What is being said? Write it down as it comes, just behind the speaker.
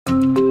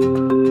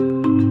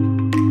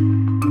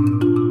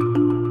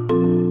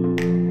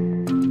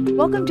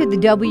Welcome to the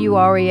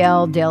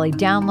WRAL Daily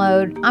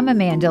Download. I'm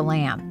Amanda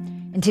Lamb.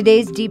 In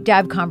today's deep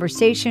dive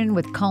conversation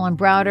with Cullen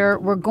Browder,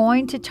 we're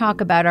going to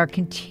talk about our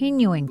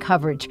continuing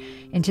coverage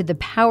into the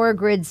power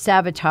grid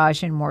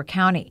sabotage in Moore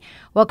County.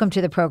 Welcome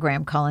to the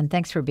program, Cullen.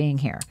 Thanks for being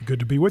here.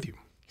 Good to be with you.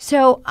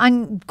 So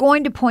I'm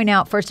going to point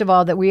out, first of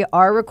all, that we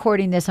are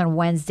recording this on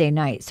Wednesday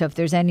night. So if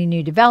there's any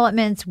new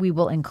developments, we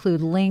will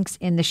include links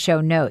in the show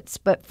notes.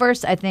 But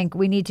first, I think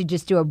we need to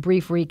just do a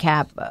brief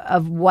recap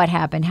of what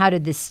happened. How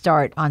did this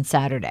start on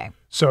Saturday?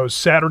 So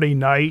Saturday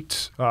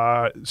night,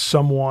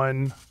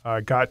 someone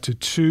got to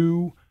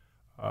two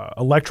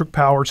electric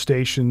power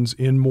stations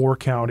in Moore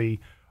County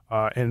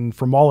and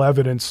from all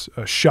evidence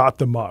shot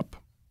them up.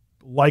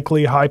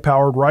 Likely a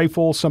high-powered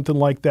rifle, something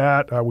like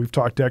that. We've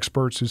talked to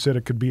experts who said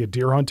it could be a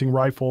deer hunting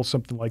rifle,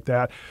 something like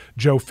that.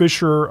 Joe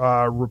Fisher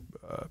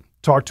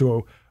talked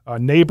to a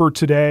neighbor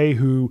today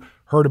who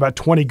heard about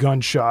 20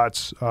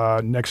 gunshots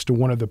next to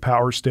one of the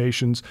power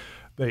stations.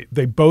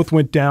 They both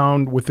went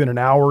down within an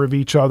hour of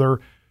each other.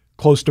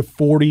 Close to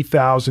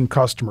 40,000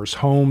 customers,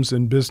 homes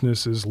and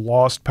businesses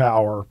lost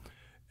power.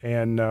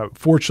 And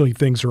fortunately,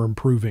 things are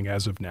improving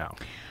as of now.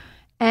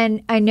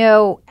 And I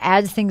know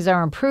as things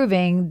are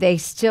improving, they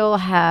still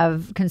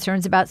have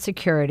concerns about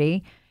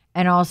security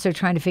and also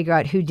trying to figure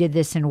out who did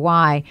this and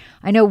why.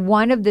 I know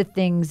one of the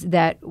things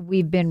that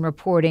we've been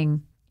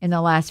reporting in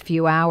the last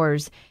few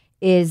hours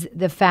is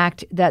the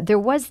fact that there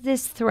was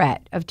this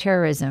threat of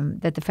terrorism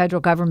that the federal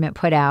government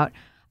put out.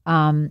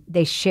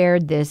 They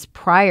shared this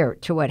prior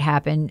to what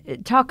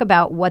happened. Talk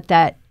about what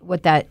that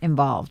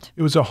involved.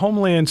 It was a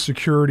Homeland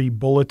Security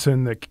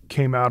bulletin that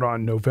came out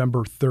on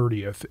November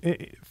 30th.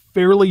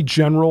 Fairly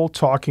general,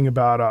 talking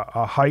about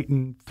a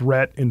heightened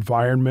threat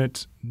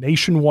environment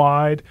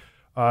nationwide,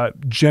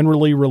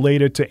 generally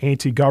related to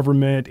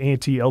anti-government,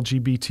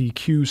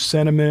 anti-LGBTQ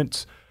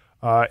sentiment.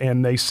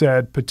 And they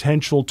said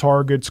potential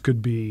targets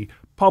could be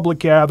public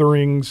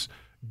gatherings,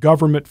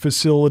 government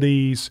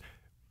facilities,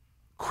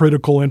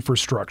 critical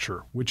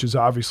infrastructure, which is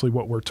obviously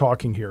what we're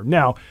talking here.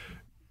 Now,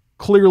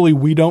 clearly,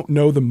 we don't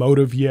know the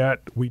motive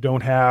yet. We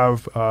don't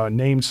have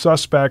named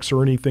suspects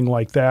or anything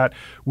like that.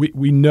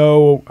 We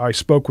know, I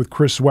spoke with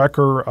Chris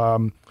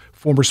Wecker,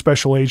 former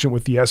special agent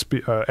with the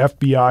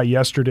FBI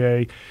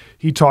yesterday.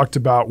 He talked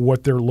about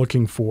what they're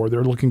looking for.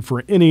 They're looking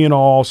for any and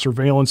all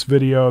surveillance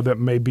video that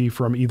may be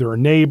from either a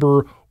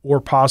neighbor or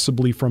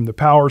possibly from the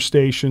power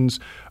stations.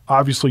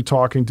 Obviously,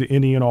 talking to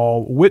any and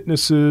all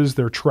witnesses.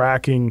 They're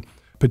tracking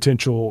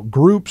potential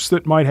groups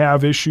that might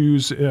have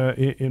issues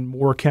in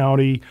Moore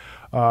County.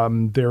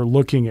 They're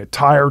looking at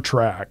tire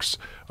tracks,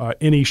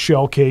 any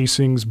shell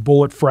casings,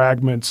 bullet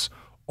fragments.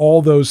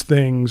 All those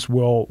things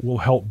will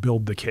help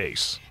build the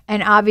case.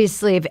 And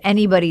obviously, if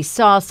anybody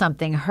saw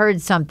something,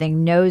 heard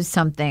something, knows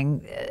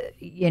something,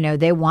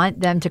 they want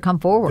them to come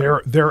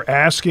forward. They're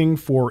asking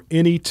for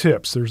any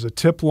tips. There's a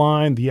tip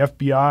line. The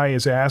FBI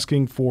is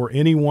asking for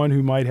anyone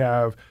who might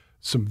have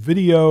some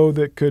video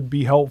that could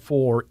be helpful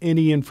or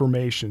any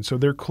information. So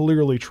they're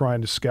clearly trying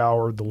to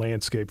scour the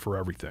landscape for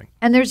everything.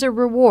 And there's a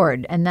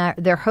reward, and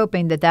that they're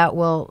hoping that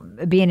will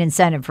be an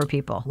incentive for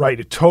people. Right.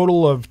 A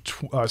total of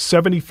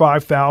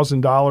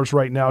 $75,000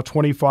 right now,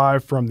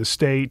 25 from the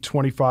state,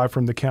 25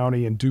 from the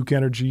county, and Duke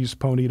Energy's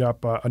ponied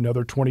up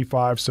another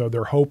 25. So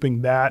they're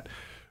hoping that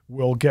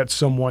will get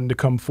someone to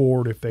come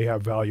forward if they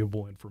have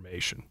valuable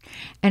information.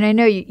 And I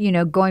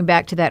know, going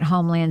back to that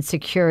Homeland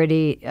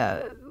Security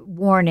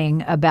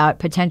warning about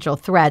potential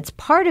threats.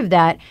 Part of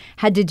that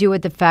had to do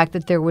with the fact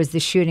that there was the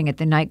shooting at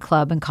the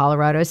nightclub in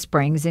Colorado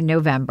Springs in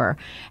November,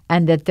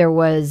 and that there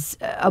was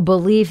a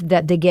belief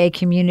that the gay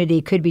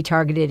community could be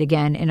targeted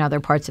again in other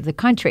parts of the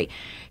country.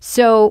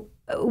 So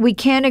we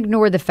can't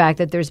ignore the fact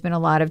that there's been a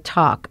lot of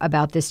talk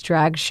about this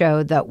drag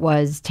show that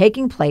was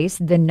taking place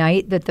the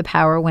night that the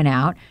power went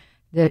out.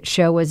 The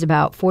show was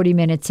about 40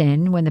 minutes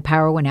in when the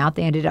power went out.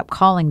 They ended up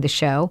calling the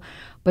show,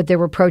 but there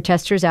were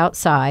protesters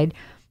outside.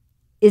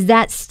 Is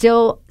that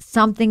still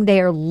something they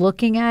are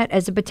looking at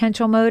as a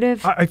potential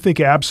motive? I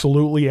think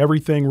absolutely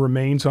everything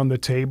remains on the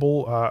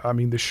table.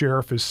 The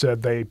sheriff has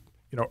said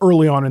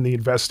early on in the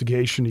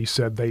investigation, he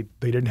said they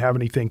didn't have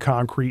anything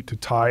concrete to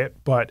tie it.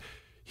 But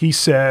he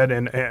said,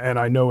 and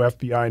I know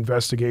FBI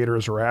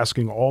investigators are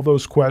asking all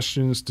those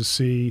questions to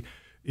see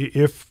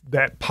if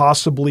that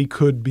possibly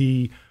could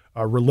be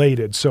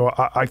related. So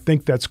I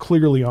think that's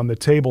clearly on the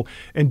table.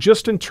 And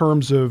just in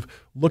terms of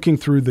looking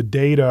through the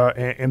data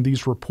and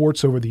these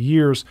reports over the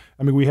years,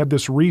 we had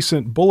this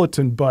recent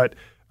bulletin, but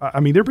there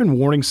have been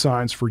warning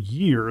signs for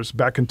years.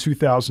 Back in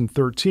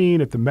 2013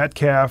 at the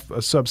Metcalf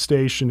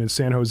substation in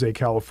San Jose,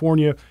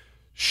 California,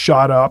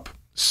 shot up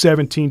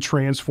 17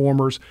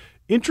 transformers.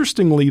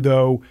 Interestingly,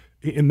 though,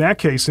 in that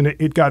case, and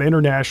it got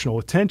international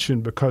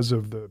attention because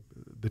of the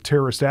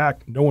terrorist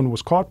act, no one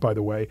was caught, by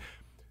the way,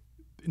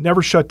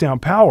 never shut down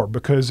power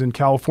because in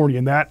California,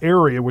 in that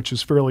area, which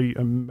is fairly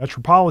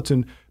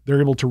metropolitan, they're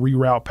able to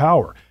reroute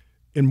power.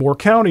 In Moore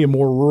County, a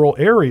more rural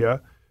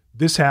area,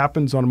 this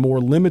happens on a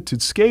more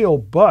limited scale,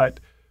 but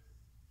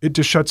it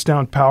just shuts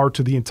down power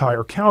to the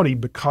entire county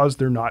because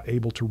they're not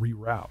able to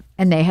reroute.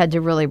 And they had to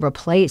really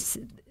replace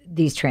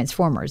these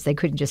transformers. They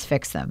couldn't just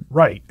fix them.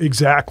 Right,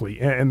 exactly.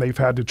 And they've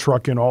had to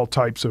truck in all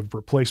types of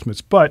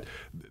replacements. But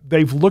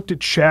they've looked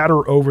at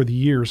chatter over the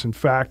years. In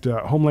fact,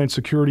 Homeland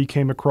Security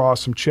came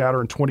across some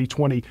chatter in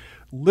 2020.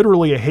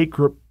 Literally, a hate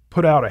group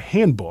put out a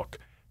handbook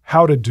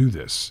how to do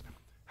this,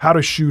 how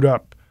to shoot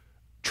up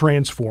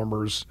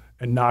transformers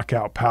and knock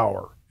out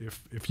power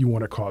if you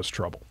want to cause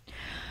trouble.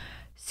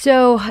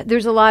 So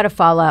there's a lot of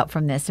fallout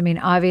from this. I mean,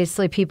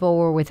 obviously people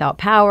were without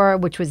power,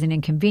 which was an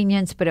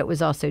inconvenience, but it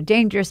was also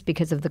dangerous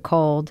because of the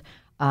cold.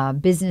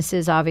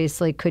 Businesses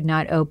obviously could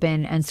not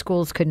open and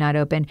schools could not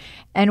open.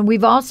 And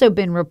we've also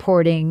been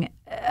reporting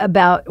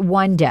about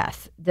one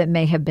death that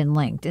may have been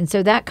linked. And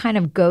so that kind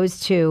of goes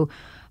to,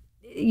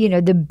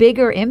 the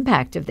bigger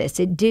impact of this.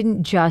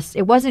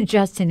 It wasn't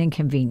just an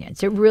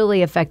inconvenience. It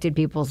really affected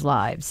people's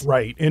lives.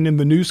 Right. And in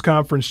the news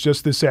conference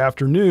just this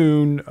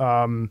afternoon,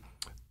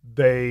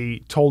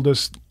 they told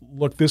us,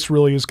 look, this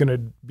really is going to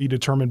be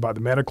determined by the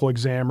medical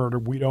examiner.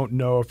 We don't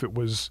know if it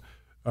was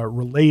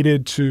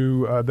related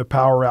to the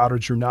power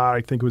outage or not.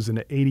 I think it was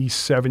an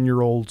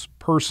 87-year-old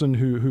person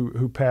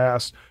who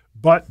passed,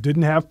 but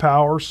didn't have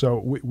power. So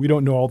we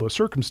don't know all the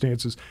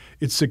circumstances.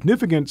 It's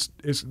significant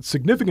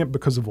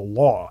because of the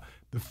law,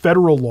 the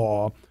federal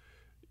law.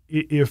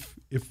 If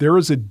there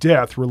is a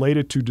death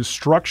related to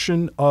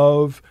destruction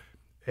of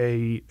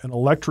an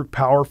electric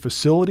power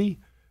facility,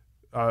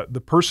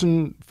 the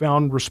person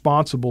found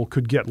responsible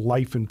could get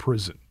life in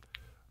prison.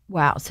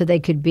 Wow! So they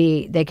could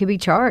be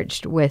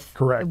charged with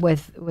Correct.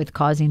 with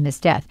causing this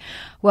death.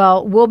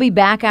 Well, we'll be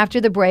back after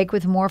the break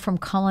with more from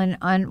Cullen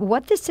on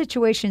what this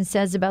situation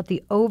says about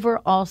the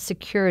overall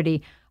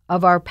security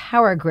of our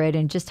power grid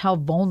and just how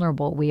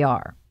vulnerable we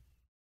are.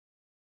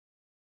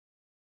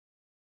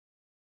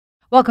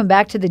 Welcome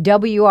back to the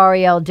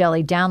WRAL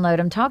Daily Download.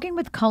 I'm talking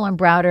with Cullen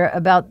Browder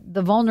about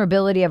the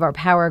vulnerability of our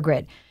power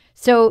grid.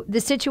 So the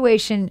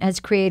situation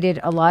has created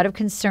a lot of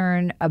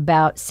concern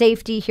about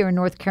safety here in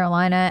North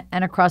Carolina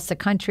and across the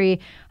country.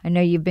 I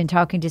know you've been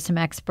talking to some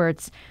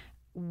experts.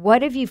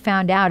 What have you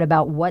found out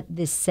about what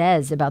this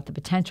says about the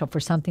potential for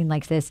something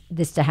like this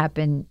to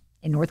happen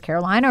in North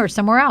Carolina or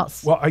somewhere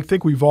else? Well, I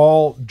think we've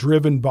all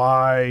driven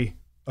by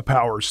a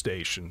power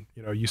station.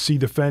 You see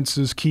the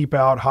fences keep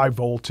out high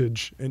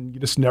voltage, and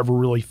you just never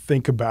really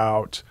think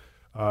about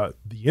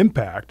the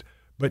impact.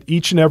 But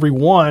each and every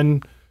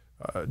one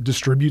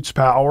distributes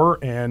power,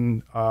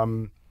 and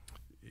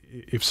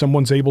if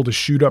someone's able to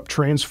shoot up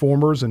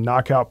transformers and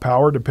knock out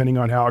power, depending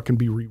on how it can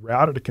be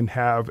rerouted, it can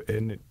have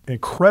an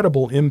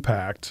incredible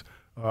impact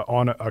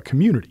on a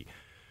community.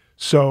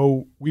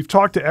 So we've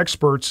talked to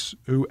experts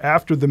who,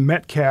 after the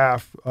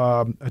Metcalf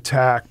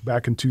attack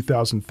back in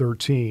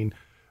 2013,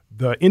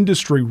 the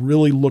industry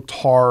really looked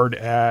hard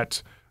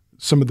at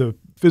some of the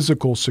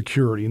physical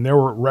security, and there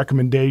were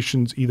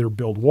recommendations: either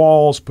build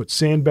walls, put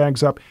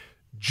sandbags up,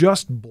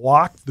 just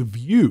block the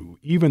view,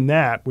 even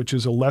that, which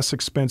is a less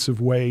expensive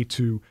way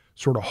to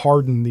sort of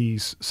harden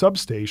these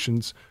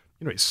substations,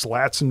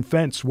 slats and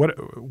fence,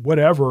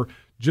 whatever,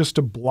 just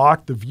to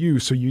block the view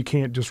so you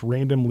can't just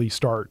randomly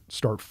start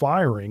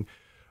firing.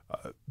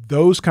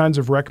 Those kinds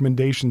of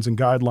recommendations and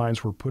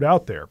guidelines were put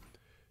out there.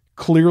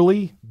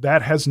 Clearly,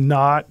 that has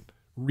not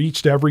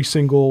reached every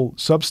single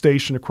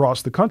substation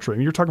across the country. I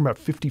mean, you're talking about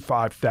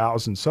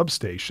 55,000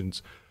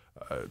 substations.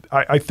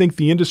 I think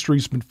the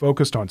industry's been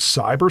focused on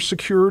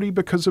cybersecurity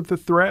because of the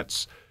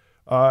threats,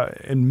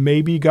 and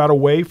maybe got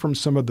away from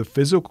some of the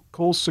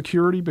physical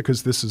security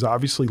because this is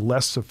obviously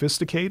less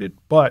sophisticated.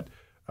 But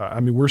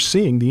we're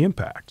seeing the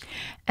impact.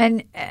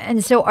 And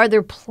so are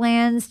there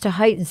plans to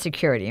heighten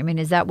security? I mean,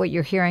 is that what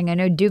you're hearing? I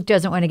know Duke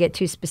doesn't want to get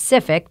too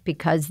specific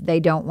because they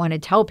don't want to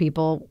tell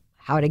people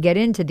how to get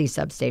into these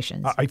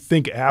substations. I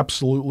think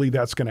absolutely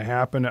that's going to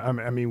happen.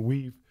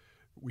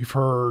 We've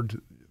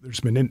heard there's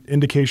been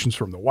indications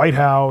from the White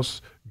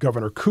House.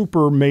 Governor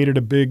Cooper made it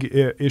a big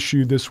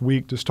issue this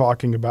week, just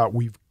talking about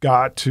we've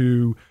got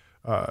to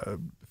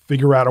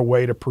figure out a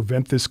way to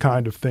prevent this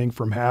kind of thing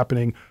from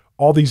happening.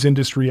 All these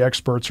industry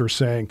experts are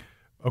saying,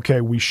 okay,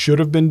 we should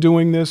have been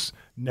doing this.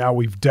 Now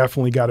we've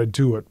definitely got to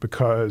do it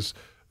because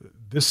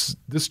this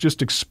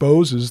just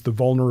exposes the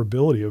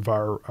vulnerability of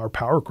our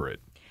power grid.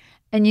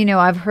 And,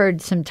 I've heard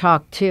some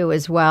talk, too,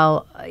 as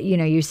well.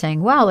 You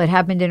saying, well, it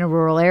happened in a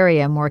rural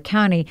area, Moore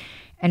County.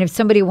 And if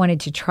somebody wanted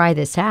to try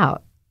this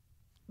out,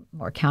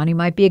 Moore County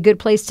might be a good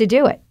place to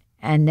do it.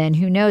 And then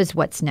who knows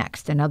what's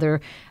next? Another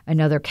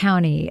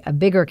county, a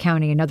bigger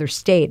county, another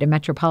state, a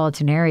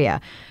metropolitan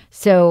area.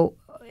 So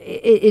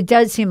it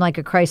does seem like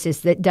a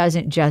crisis that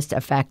doesn't just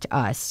affect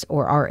us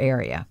or our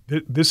area.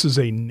 This is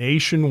a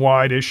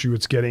nationwide issue.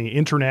 It's getting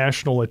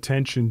international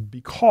attention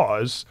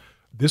because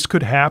this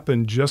could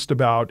happen just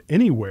about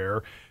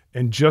anywhere.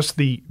 And just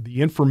the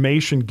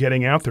information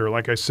getting out there,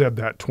 like I said,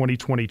 that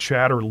 2020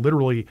 chatter,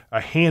 literally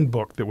a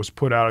handbook that was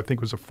put out, I think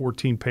it was a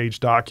 14-page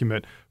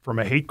document from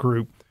a hate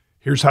group.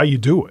 Here's how you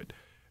do it.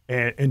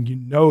 And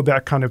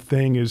that kind of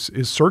thing is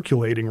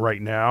circulating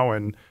right now.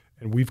 And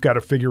we've got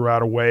to figure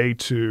out a way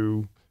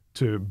to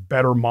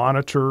better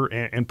monitor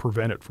and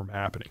prevent it from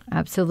happening.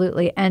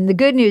 Absolutely. And the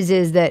good news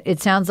is that it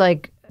sounds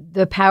like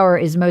the power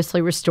is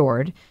mostly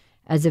restored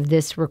as of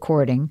this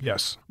recording.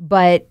 Yes.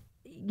 But,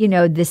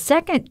 the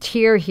second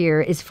tier here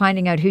is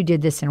finding out who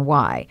did this and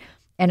why.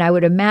 And I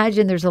would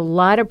imagine there's a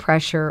lot of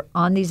pressure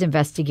on these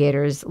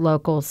investigators,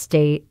 local,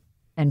 state,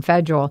 and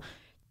federal,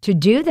 to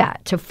do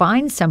that, to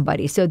find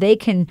somebody so they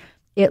can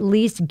at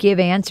least give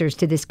answers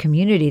to this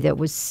community that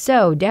was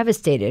so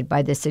devastated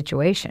by this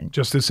situation.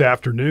 Just this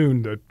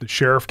afternoon, the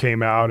sheriff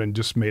came out and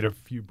just made a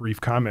few brief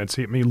comments.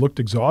 He looked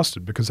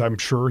exhausted because I'm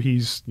sure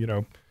he's,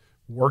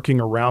 working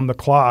around the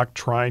clock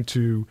trying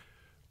to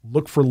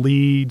look for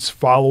leads,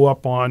 follow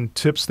up on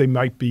tips they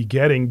might be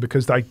getting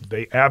because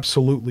they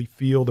absolutely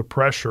feel the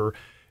pressure.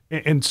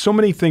 And so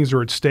many things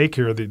are at stake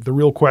here. The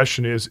real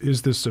question is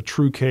this a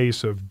true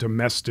case of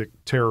domestic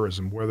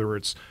terrorism, whether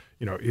it's,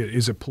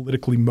 is it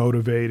politically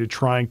motivated,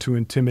 trying to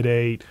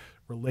intimidate,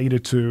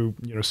 related to,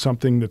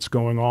 something that's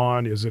going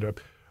on? Is it a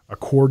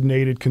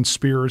coordinated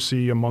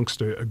conspiracy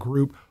amongst a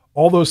group?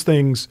 All those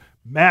things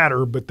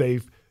matter, but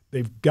they've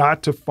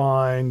got to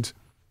find,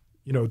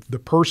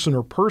 the person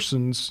or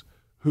persons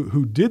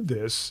who did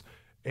this.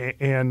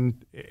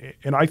 And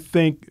I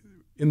think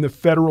in the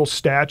federal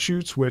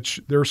statutes, which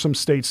there are some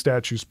state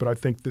statutes, but I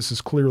think this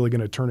is clearly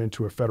going to turn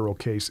into a federal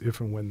case if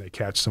and when they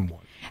catch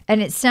someone.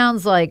 And it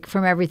sounds like,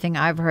 from everything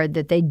I've heard,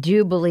 that they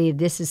do believe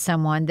this is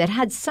someone that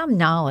had some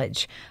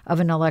knowledge of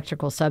an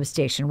electrical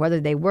substation,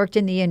 whether they worked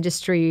in the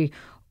industry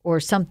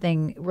or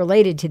something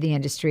related to the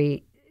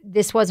industry.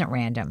 This wasn't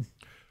random.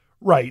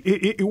 Right.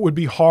 It would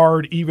be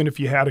hard, even if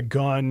you had a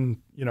gun,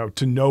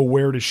 to know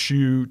where to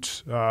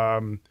shoot,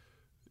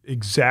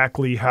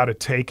 exactly how to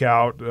take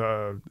out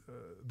the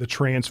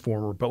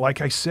transformer. But like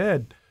I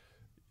said,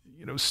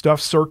 stuff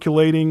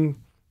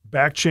circulating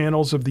back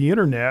channels of the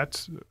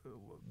internet,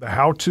 the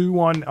how-to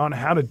on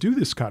how to do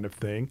this kind of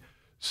thing.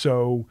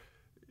 So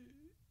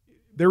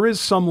there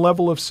is some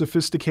level of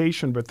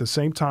sophistication, but at the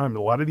same time,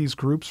 a lot of these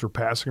groups are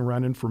passing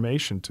around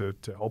information to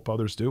help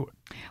others do it.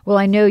 Well,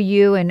 I know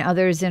you and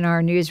others in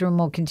our newsroom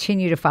will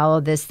continue to follow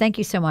this. Thank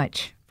you so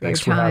much for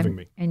Thanks your time for having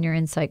me. And your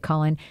insight,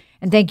 Cullen.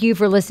 And thank you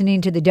for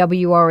listening to the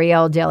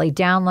WRAL Daily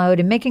Download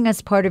and making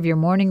us part of your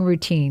morning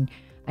routine.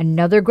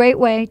 Another great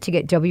way to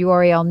get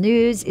WRAL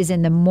news is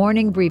in the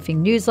Morning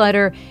Briefing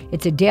newsletter.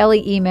 It's a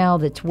daily email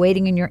that's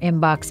waiting in your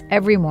inbox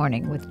every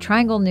morning with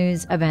Triangle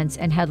news, events,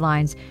 and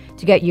headlines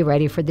to get you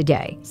ready for the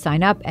day.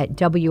 Sign up at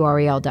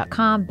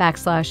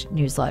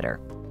WRAL.com/newsletter.